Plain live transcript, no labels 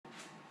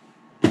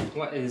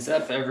What is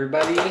up,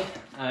 everybody?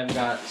 I've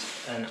got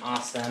an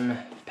awesome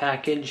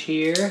package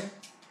here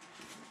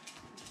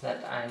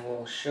that I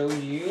will show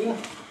you.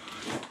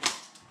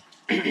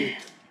 This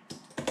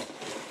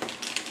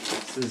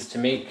is to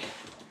make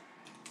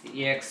the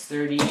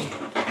EX30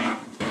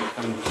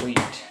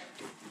 complete.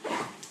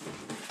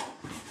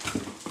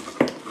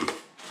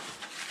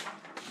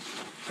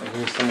 So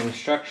here's some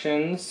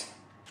instructions.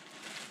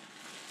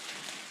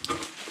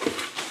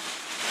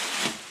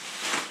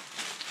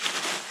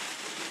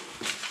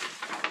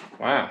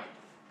 Wow.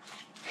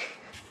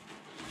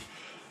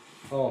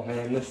 Oh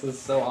man, this is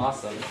so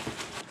awesome.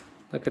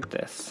 Look at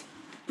this.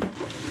 It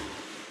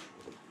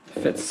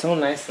fits so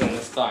nicely in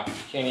this box. You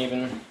can't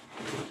even...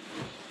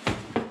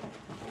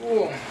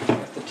 Ooh, I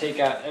have to take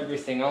out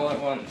everything all at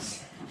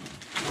once.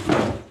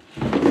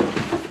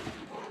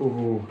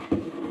 Ooh.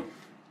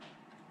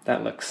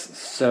 That looks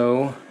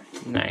so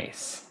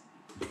nice.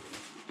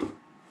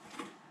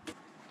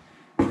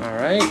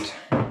 Alright.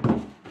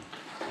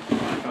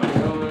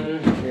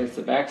 Here's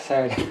the back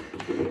side.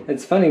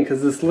 It's funny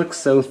because this looks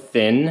so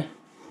thin,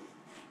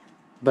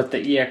 but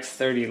the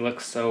EX30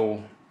 looks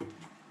so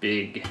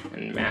big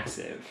and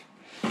massive.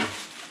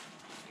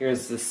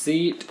 Here's the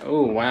seat.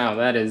 Oh wow,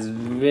 that is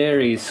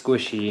very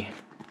squishy.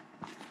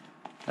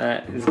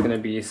 That is going to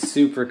be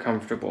super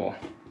comfortable.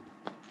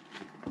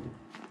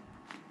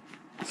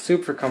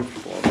 Super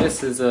comfortable.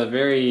 This is a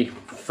very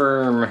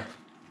firm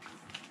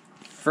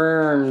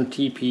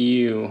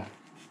TPU.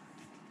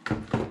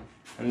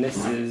 And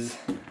this is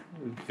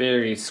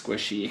very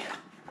squishy.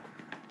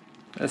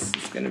 This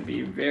is going to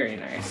be very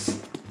nice.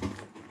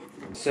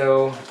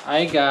 So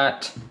I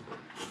got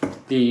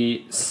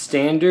the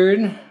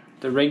standard,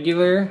 the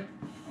regular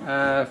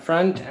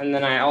front, and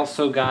then I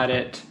also got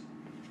it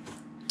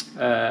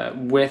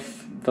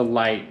with the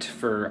light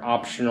for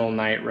optional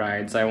night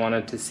rides. I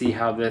wanted to see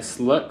how this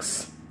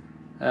looks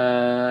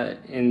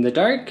in the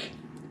dark,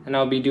 and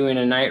I'll be doing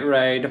a night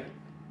ride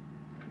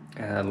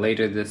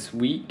later this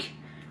week,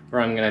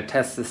 where I'm going to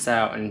test this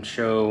out and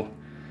show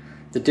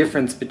the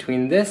difference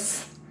between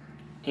this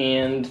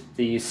and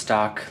the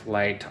stock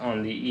light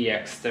on the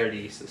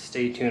EX30, so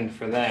stay tuned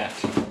for that.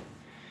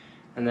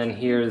 And then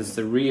here's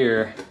the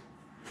rear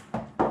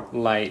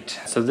light.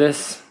 So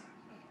this,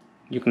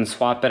 you can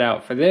swap it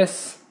out for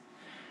this,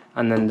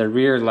 and then the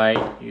rear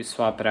light, you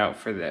swap it out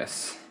for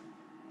this.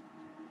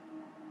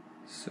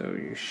 So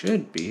you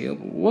should be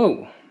able,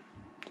 whoa,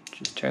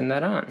 just turn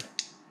that on.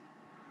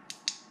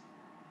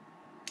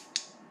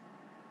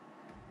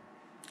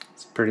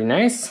 Pretty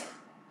nice.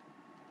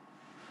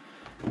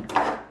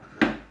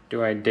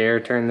 Do I dare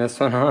turn this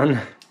one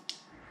on?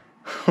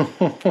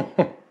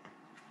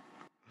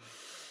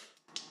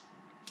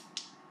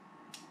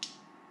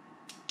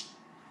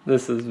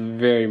 This is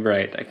very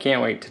bright. I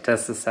can't wait to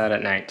test this out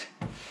at night.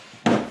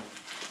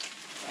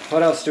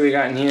 What else do we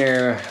got in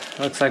here?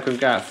 Looks like we've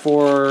got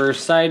 4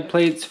 side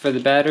plates for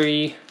the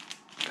battery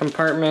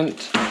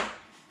compartment.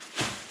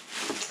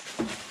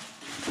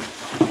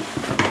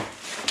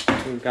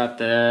 We've got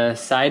the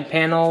side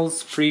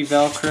panels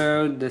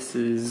pre-velcroed. This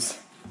is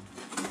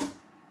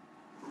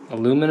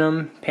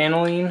aluminum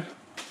paneling.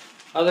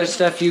 Other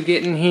stuff you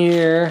get in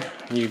here,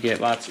 you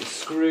get lots of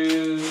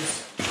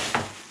screws,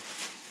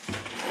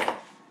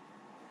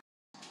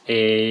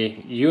 a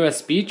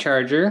USB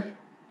charger,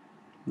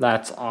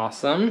 that's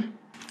awesome,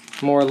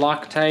 more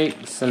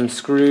Loctite, some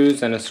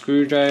screws, and a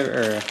screwdriver,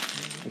 or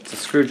it's a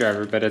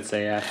screwdriver, but it's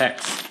a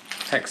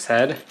hex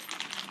head.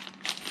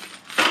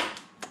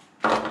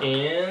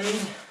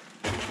 And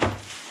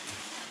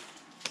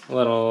a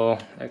little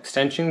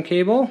extension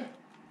cable.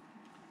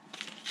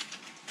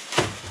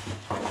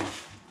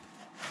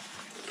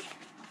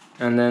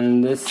 And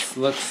then this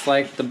looks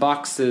like the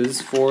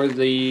boxes for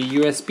the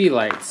USB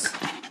lights.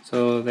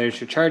 So there's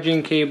your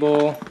charging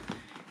cable,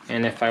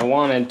 and if I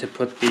wanted to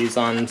put these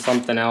on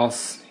something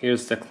else,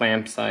 here's the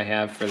clamps I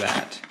have for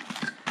that.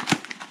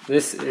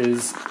 This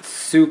is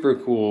super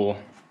cool.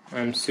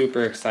 I'm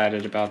super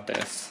excited about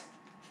this.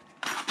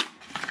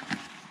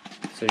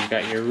 So you've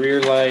got your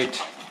rear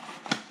light,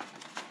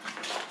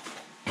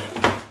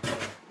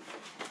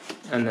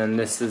 and then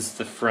this is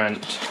the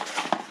front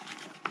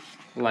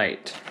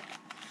light.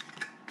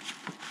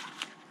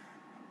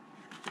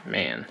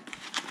 Man,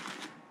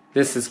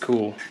 this is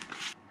cool.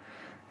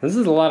 This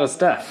is a lot of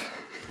stuff.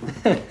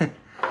 And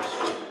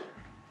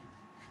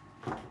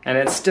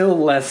it's still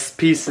less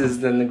pieces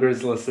than the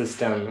Grizzly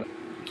system.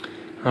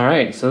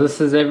 Alright, so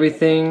this is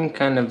everything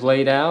kind of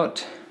laid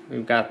out.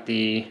 We've got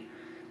the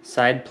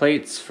side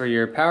plates for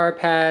your power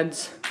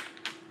pads,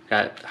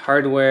 got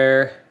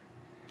hardware,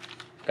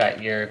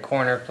 got your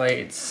corner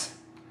plates,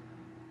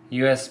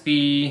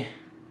 USB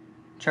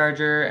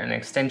charger, and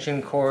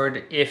extension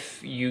cord.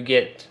 If you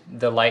get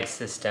the light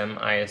system,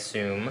 I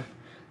assume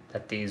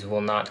that these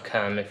will not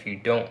come if you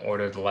don't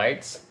order the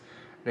lights.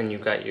 Then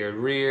you've got your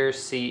rear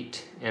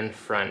seat and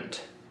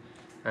front,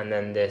 and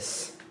then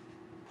this,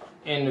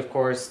 and of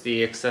course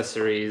the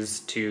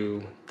accessories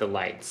to the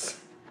lights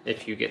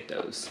if you get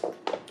those.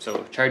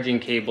 So charging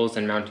cables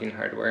and mounting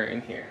hardware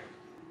in here.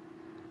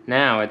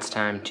 Now it's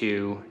time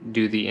to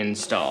do the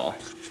install.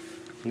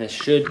 This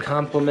should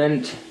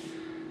complement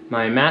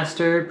my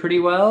master pretty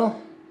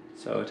well.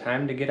 So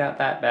time to get out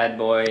that bad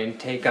boy and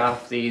take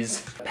off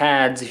these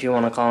pads, if you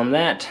want to call them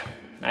that.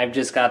 I've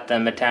just got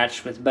them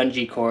attached with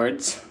bungee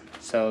cords,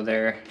 so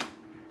they're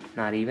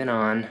not even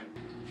on.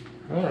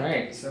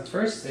 Alright, so the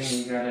first thing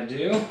you gotta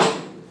do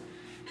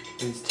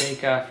is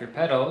take off your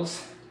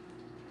pedals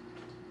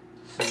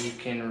so you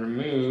can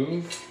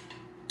remove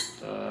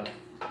the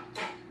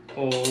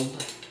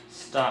old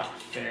stock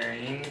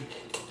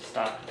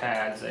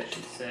pads, I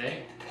should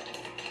say.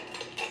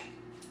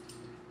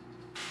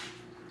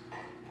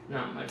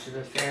 Not much of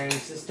a fairing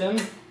system.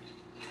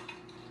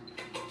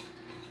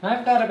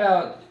 I've got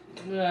about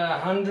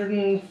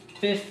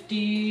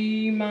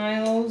 150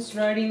 miles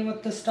riding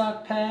with the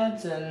stock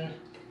pads, and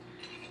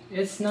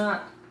it's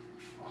not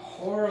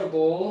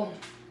horrible.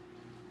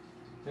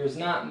 There's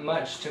not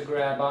much to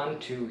grab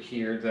onto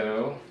here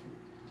though,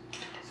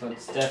 so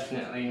it's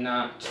definitely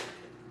not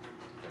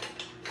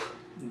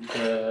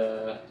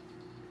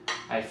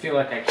I feel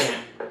like I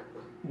can't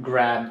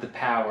grab the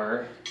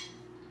power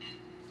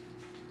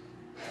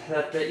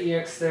that the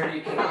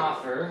EX30 can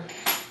offer.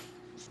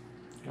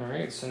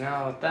 Alright, so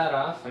now with that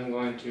off, I'm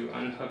going to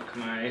unhook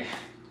my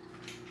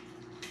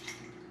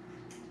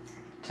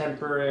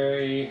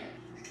temporary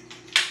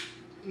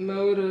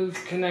mode of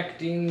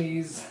connecting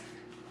these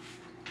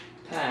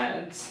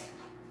pads.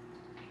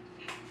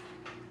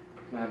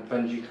 My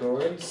bungee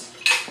cords.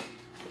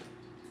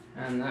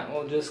 And that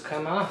will just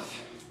come off.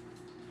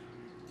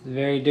 It's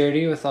very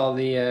dirty with all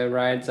the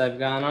rides I've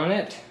gone on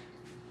it.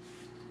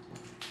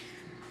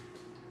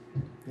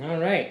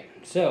 Alright,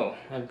 so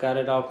I've got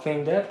it all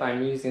cleaned up.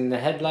 I'm using the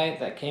headlight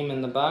that came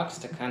in the box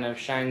to kind of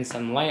shine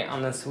some light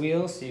on this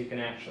wheel so you can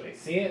actually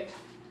see it.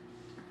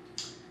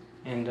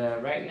 And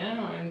right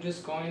now I'm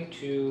just going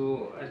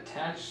to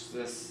attach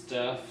this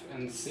stuff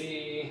and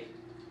see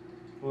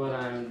what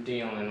I'm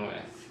dealing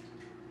with.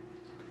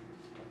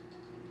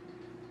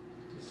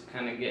 Just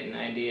kind of get an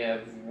idea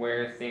of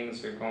where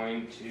things are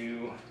going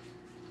to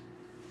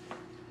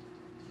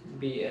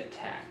be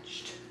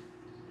attached.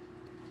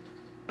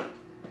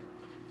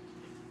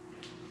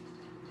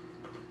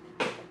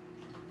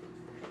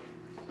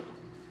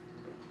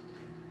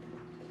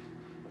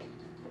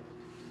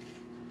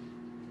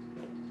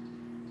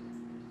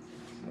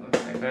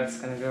 That's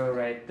going to go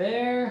right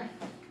there.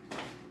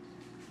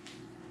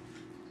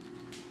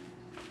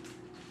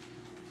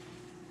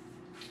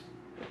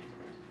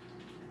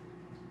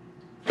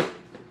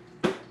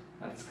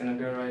 That's going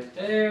to go right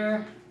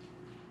there.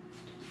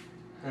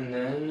 And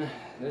then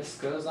this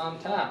goes on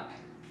top.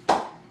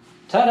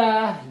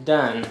 Ta-da!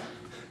 Done.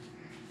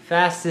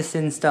 Fastest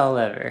install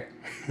ever.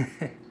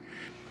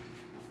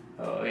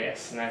 Oh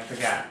yes, and I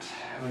forgot.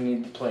 We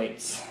need the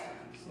plates.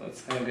 So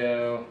that's going to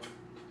go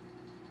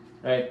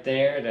right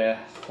there to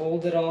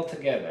hold it all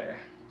together.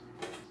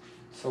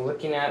 So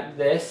looking at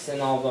this and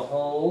all the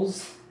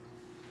holes,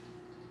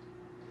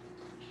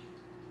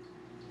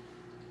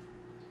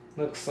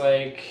 looks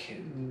like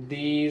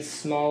these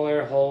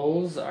smaller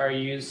holes are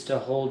used to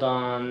hold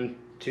on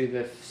to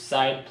the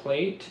side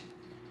plate.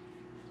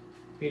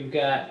 We've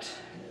got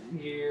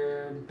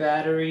your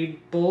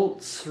battery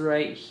bolts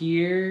right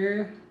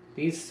here,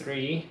 these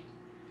three,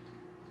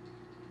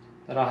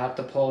 that I'll have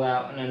to pull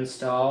out and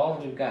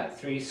install. We've got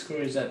 3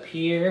 screws up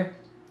here,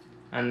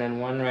 and then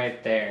 1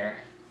 right there.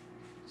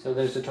 So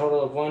there's a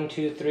total of 1,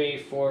 2, 3,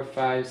 4,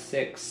 5,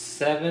 6,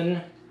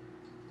 7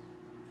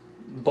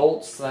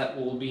 bolts that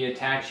will be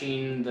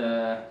attaching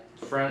the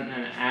front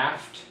and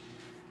aft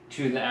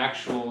to the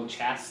actual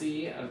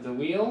chassis of the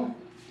wheel.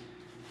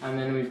 And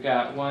then we've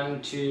got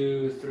 1,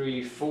 2,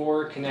 3,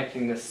 4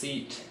 connecting the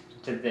seat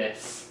to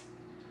this.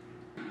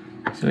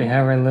 So we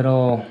have our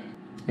little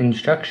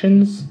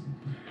instructions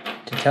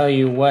to tell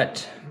you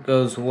what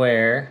goes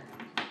where.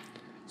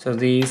 So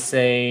these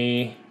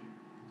say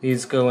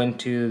these go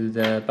into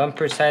the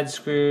bumper side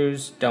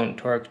screws. Don't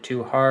torque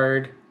too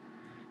hard.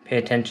 Pay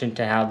attention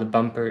to how the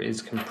bumper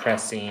is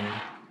compressing.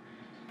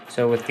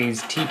 So with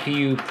these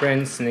TPU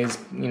prints and these,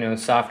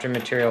 softer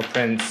material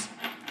prints,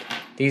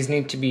 these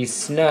need to be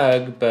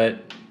snug,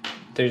 but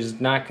there's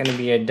not going to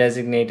be a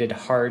designated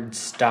hard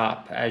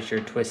stop as you're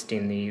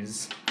twisting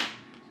these.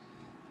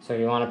 So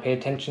you want to pay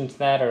attention to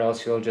that, or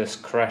else you'll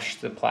just crush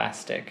the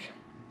plastic.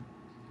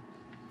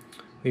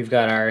 We've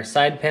got our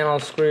side panel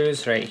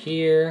screws right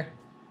here.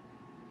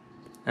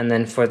 And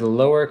then for the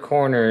lower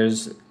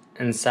corners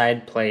and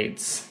side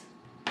plates,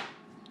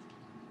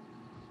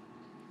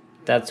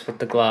 that's what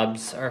the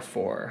globs are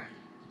for.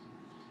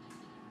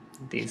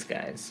 These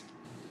guys.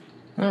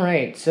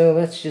 Alright, so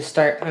let's just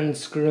start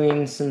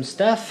unscrewing some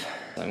stuff.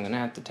 I'm going to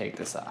have to take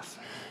this off.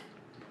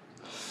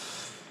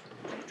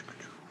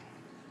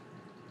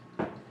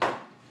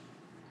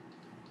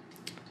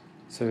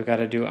 So we've got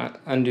to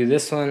undo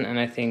this one, and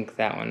I think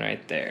that one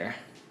right there.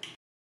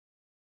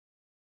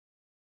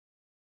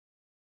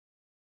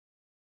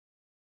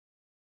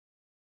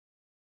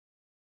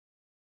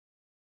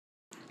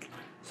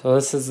 So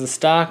this is the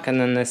stock, and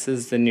then this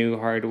is the new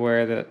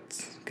hardware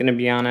that's going to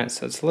be on it,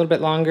 so it's a little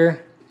bit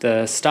longer.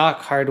 The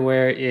stock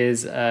hardware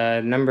is a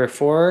number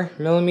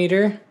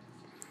 4mm,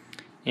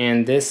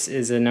 and this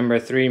is a number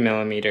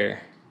 3mm.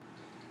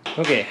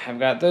 Okay, I've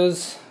got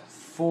those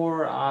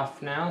 4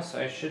 off now,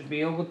 so I should be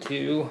able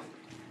to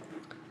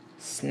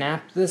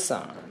snap this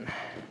on.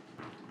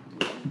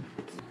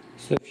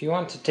 So if you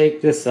want to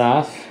take this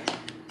off,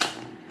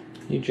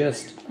 you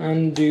just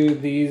undo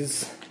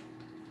these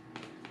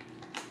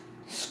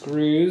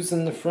screws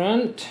in the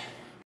front.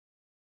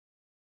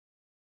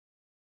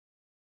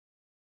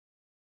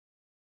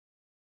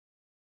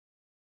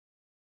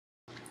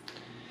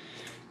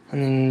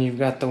 And then you've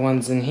got the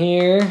ones in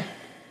here.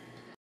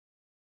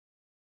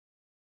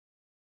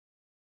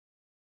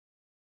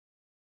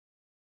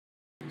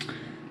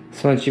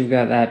 So once you've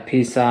got that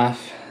piece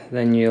off,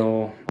 then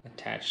you'll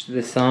attach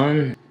this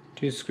on.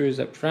 2 screws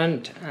up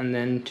front and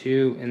then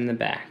 2 in the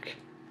back.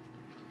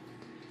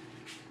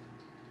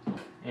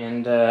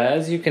 And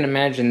as you can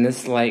imagine,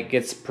 this light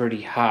gets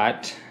pretty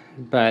hot,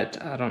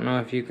 but I don't know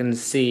if you can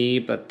see,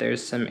 but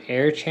there's some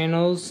air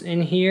channels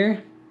in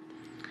here,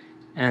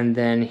 and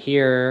then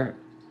here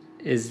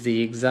is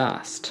the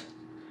exhaust.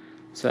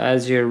 So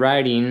as you're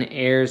riding,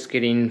 air's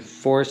getting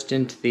forced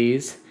into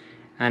these,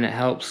 and it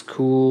helps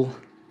cool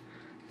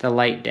the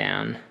light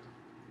down.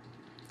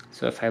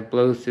 So if I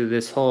blow through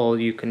this hole,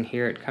 you can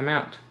hear it come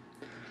out.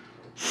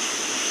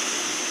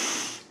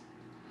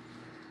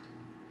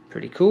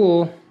 Pretty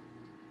cool.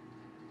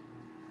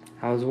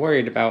 I was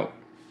worried about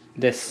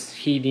this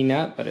heating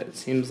up, but it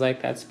seems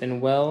like that's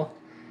been well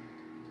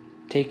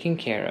taken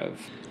care of.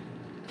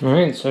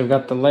 Alright, so I've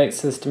got the light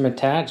system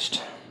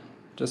attached.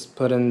 Just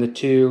put in the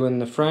 2 in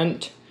the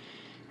front,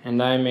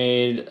 and I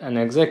made an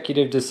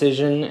executive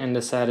decision and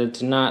decided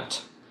to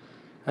not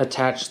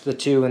attach the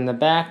 2 in the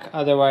back,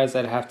 otherwise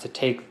I'd have to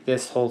take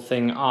this whole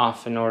thing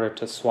off in order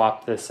to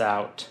swap this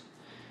out.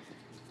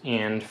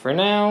 And for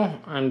now,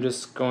 I'm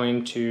just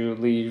going to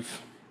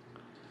leave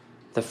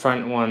the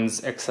front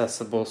ones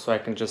accessible so I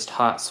can just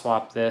hot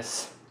swap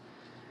this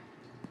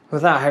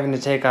without having to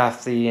take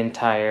off the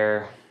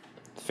entire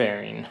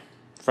fairing,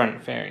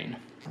 front fairing.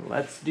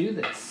 Let's do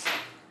this.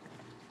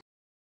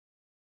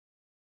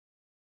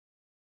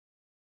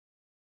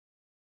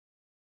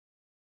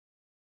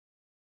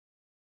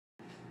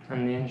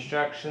 And the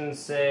instructions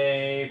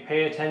say,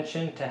 pay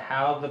attention to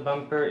how the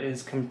bumper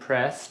is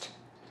compressed.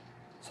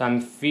 So I'm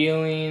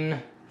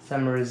feeling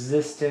some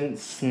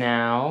resistance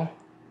now.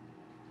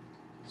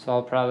 So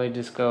I'll probably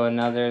just go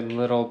another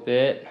little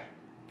bit.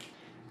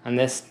 And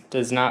this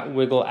does not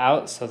wiggle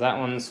out, so that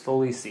one's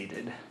fully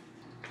seated.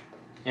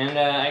 And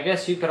I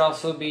guess you could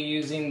also be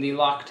using the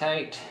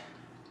Loctite.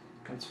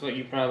 That's what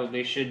you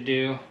probably should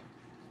do.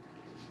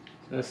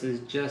 So this is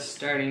just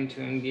starting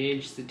to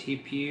engage the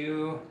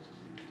TPU.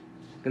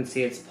 You can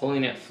see it's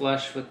pulling it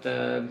flush with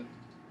the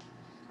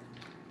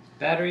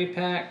battery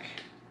pack.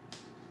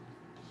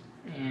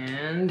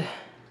 And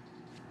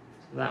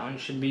so that one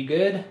should be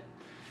good.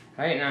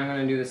 Alright, now I'm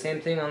going to do the same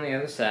thing on the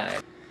other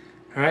side.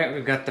 Alright,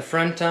 we've got the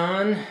front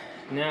on.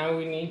 Now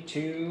we need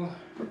to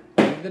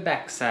do the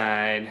back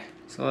side.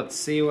 So let's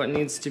see what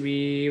needs to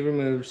be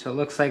removed. So it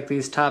looks like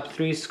these top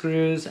 3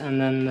 screws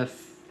and then the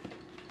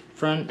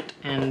front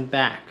and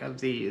back of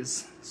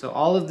these. So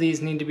all of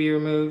these need to be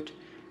removed,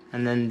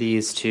 and then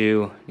these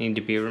 2 need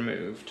to be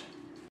removed.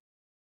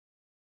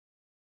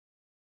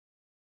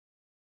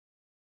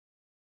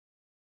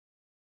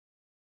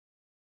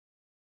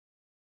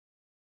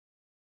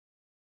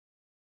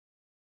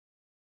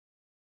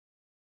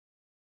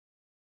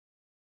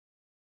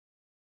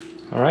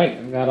 Alright,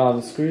 I've got all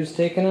the screws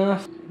taken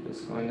off. I'm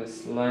just going to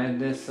slide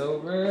this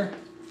over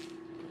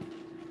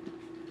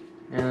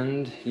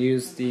and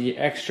use the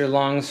extra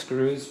long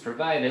screws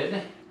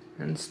provided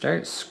and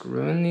start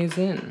screwing these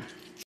in.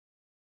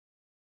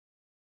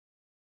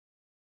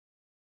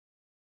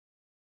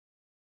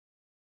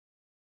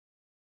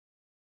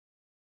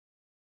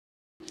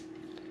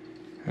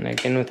 And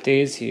again with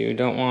these, you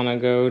don't want to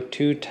go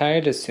too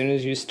tight. As soon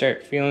as you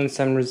start feeling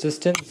some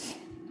resistance,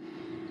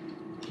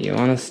 you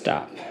want to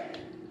stop.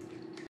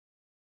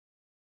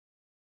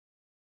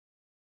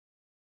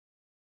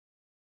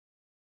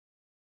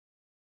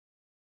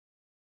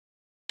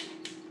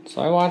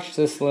 So I watched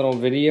this little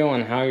video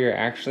on how you're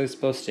actually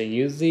supposed to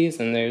use these,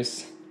 and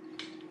there's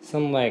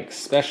some like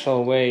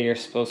special way you're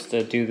supposed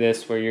to do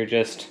this where you're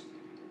just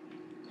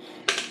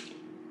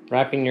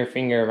wrapping your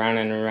finger around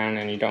and around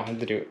and you don't have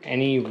to do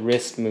any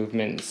wrist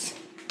movements.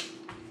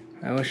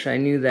 I wish I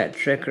knew that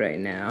trick right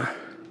now.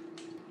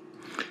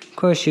 Of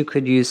course you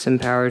could use some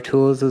power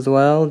tools as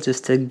well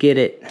just to get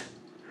it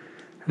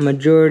a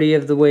majority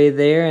of the way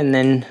there and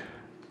then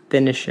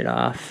finish it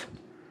off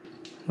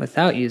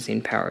without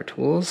using power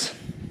tools.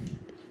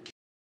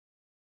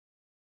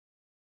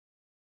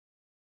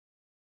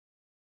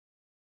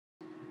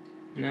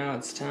 Now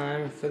it's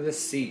time for the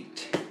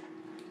seat.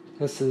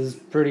 This is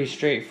pretty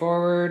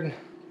straightforward.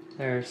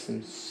 There are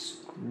some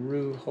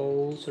screw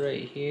holes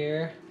right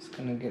here. Just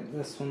gonna get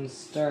this one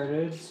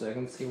started so I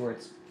can see where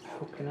it's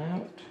poking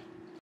out.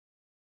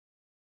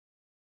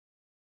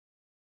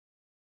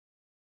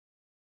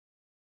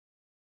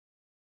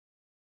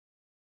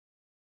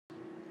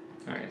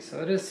 Alright,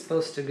 so it is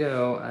supposed to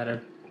go at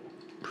a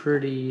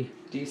pretty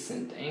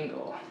decent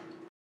angle.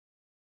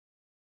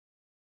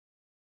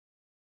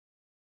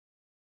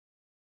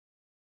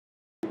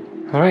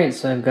 Alright,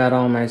 so I've got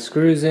all my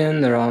screws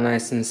in, they're all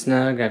nice and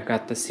snug. I've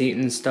got the seat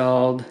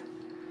installed.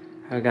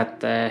 I've got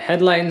the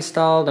headlight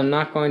installed. I'm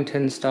not going to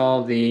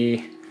install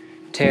the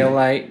tail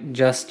light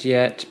just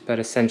yet, but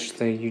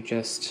essentially you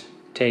just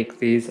take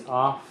these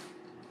off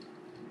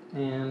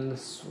and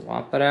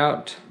swap it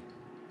out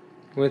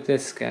with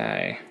this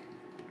guy.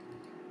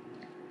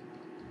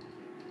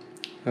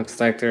 Looks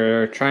like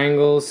there are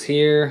triangles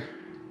here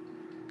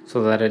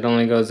so that it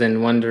only goes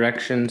in one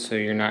direction, so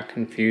you're not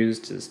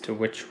confused as to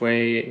which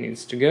way it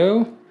needs to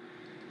go.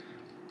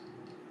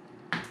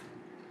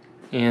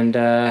 And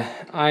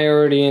I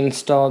already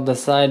installed the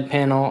side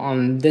panel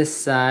on this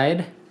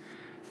side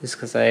just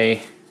because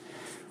I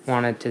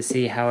wanted to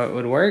see how it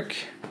would work.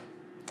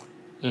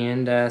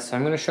 And so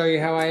I'm going to show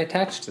you how I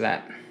attached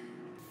that.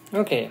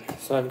 Okay,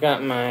 so I've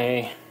got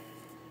my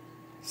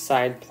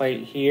side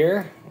plate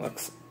here.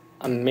 Looks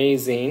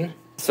amazing.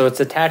 So it's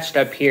attached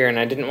up here, and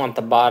I didn't want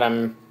the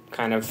bottom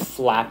kind of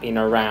flapping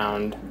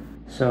around.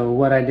 So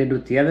what I did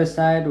with the other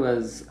side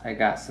was I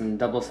got some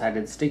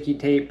double-sided sticky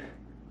tape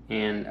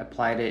and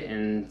applied it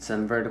in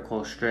some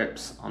vertical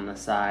strips on the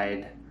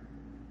side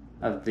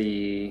of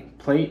the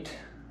plate.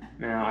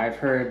 Now, I've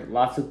heard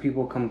lots of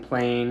people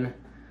complain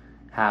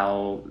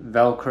how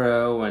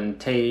Velcro and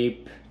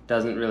tape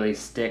doesn't really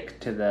stick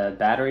to the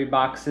battery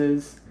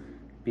boxes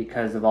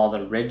because of all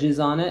the ridges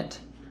on it.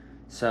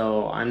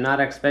 So I'm not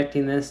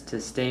expecting this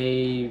to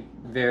stay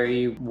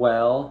very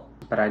well,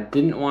 but I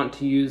didn't want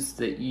to use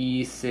the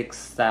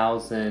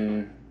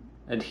E6000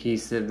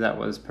 adhesive that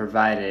was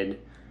provided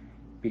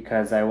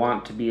because I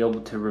want to be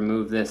able to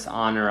remove this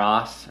on or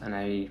off, and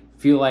I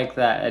feel like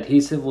that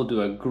adhesive will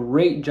do a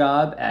great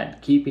job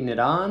at keeping it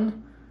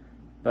on,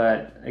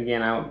 but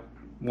again, I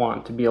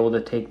want to be able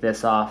to take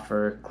this off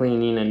for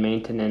cleaning and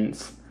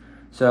maintenance.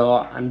 So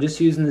I'm just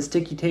using the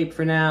sticky tape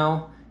for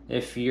now.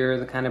 If you're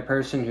the kind of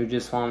person who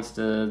just wants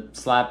to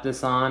slap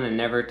this on and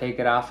never take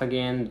it off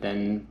again,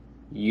 then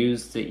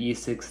use the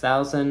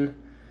E6000.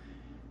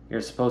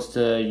 You're supposed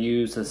to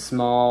use a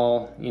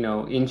small,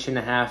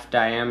 1.5"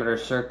 diameter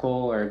circle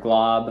or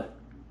glob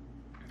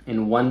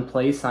in one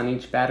place on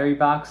each battery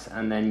box,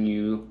 and then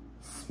you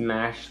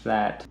smash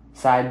that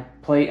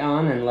side plate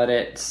on and let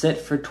it sit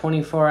for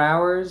 24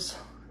 hours,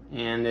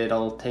 and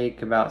it'll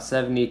take about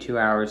 72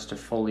 hours to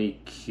fully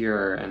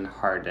cure and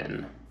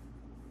harden.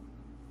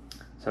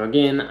 So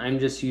again, I'm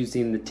just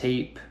using the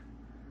tape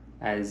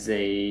as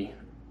a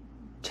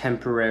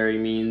temporary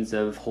means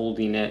of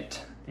holding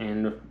it,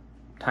 and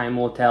time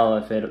will tell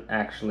if it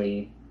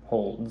actually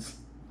holds.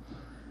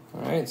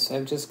 Alright, so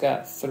I've just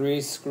got 3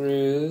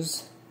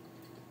 screws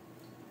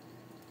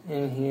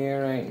in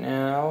here right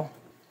now,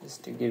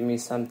 just to give me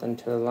something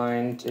to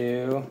align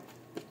to,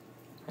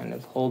 kind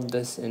of hold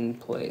this in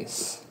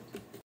place.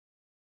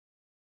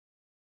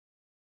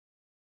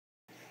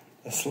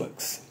 This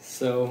looks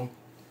so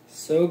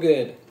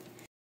good.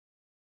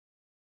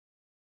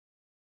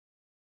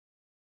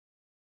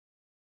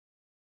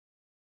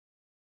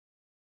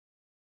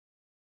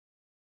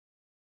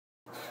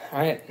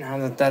 Alright, now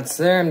that that's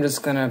there, I'm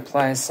just going to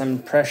apply some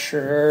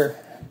pressure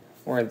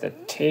where the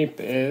tape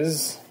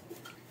is.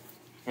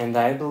 And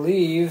I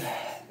believe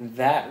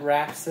that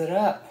wraps it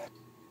up.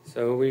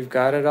 So we've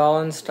got it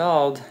all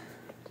installed.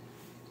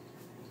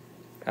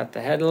 Got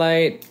the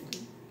headlight.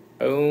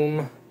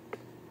 Boom.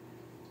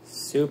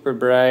 Super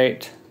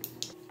bright.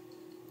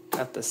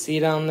 Got the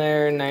seat on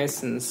there,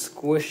 nice and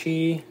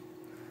squishy.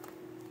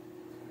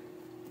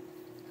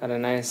 Got a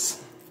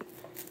nice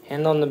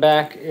handle on the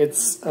back.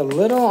 It's a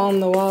little on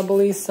the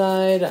wobbly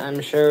side.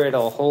 I'm sure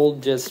it'll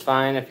hold just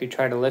fine if you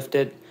try to lift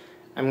it.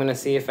 I'm gonna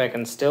see if I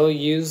can still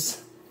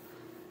use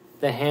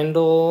the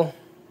handle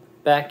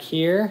back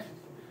here,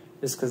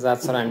 just because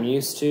that's what I'm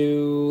used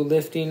to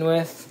lifting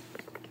with.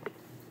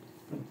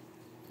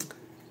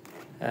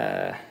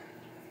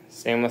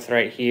 Same with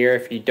right here.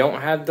 If you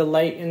don't have the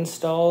light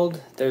installed,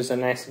 there's a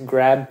nice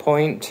grab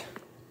point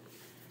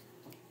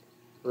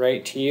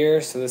right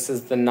here. So this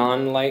is the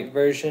non-light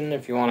version.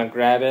 If you want to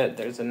grab it,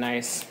 there's a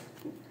nice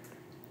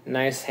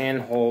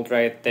handhold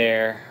right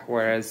there,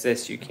 whereas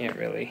this you can't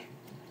really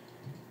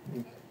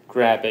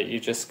grab it. You're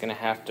just gonna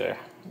have to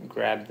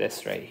grab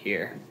this right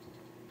here.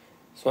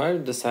 So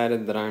I've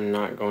decided that I'm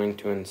not going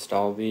to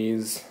install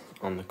these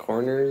on the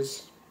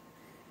corners.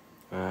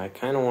 I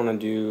kind of want to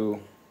do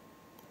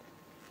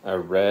a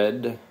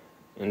red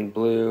and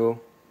blue,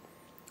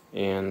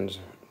 and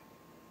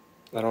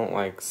I don't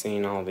like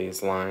seeing all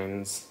these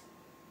lines.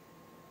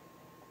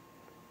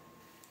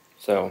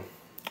 So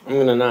I'm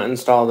gonna not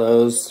install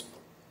those,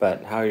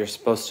 but how you're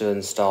supposed to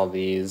install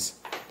these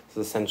is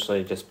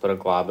essentially just put a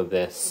glob of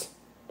this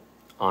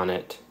on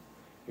it.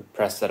 You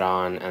press it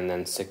on and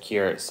then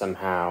secure it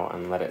somehow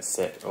and let it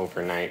sit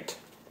overnight.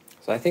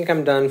 So I think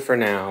I'm done for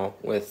now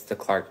with the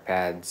Clark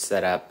Pads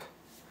set up.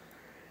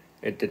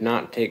 It did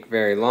not take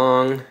very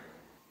long,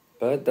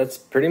 but that's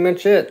pretty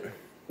much it.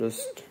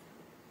 Just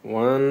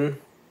 1,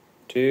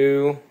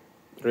 2,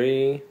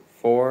 3,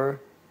 4,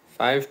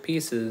 5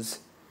 pieces.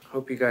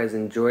 Hope you guys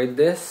enjoyed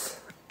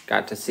this.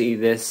 Got to see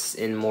this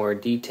in more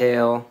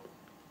detail.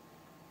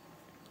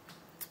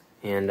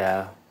 And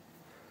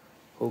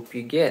hope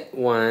you get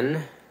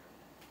one.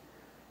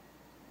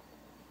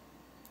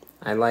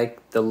 I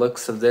like the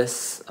looks of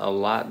this a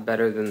lot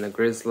better than the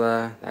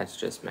Grizzly. That's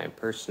just my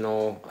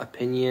personal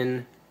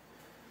opinion.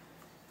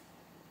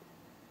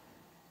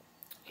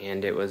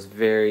 And it was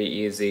very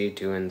easy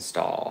to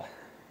install.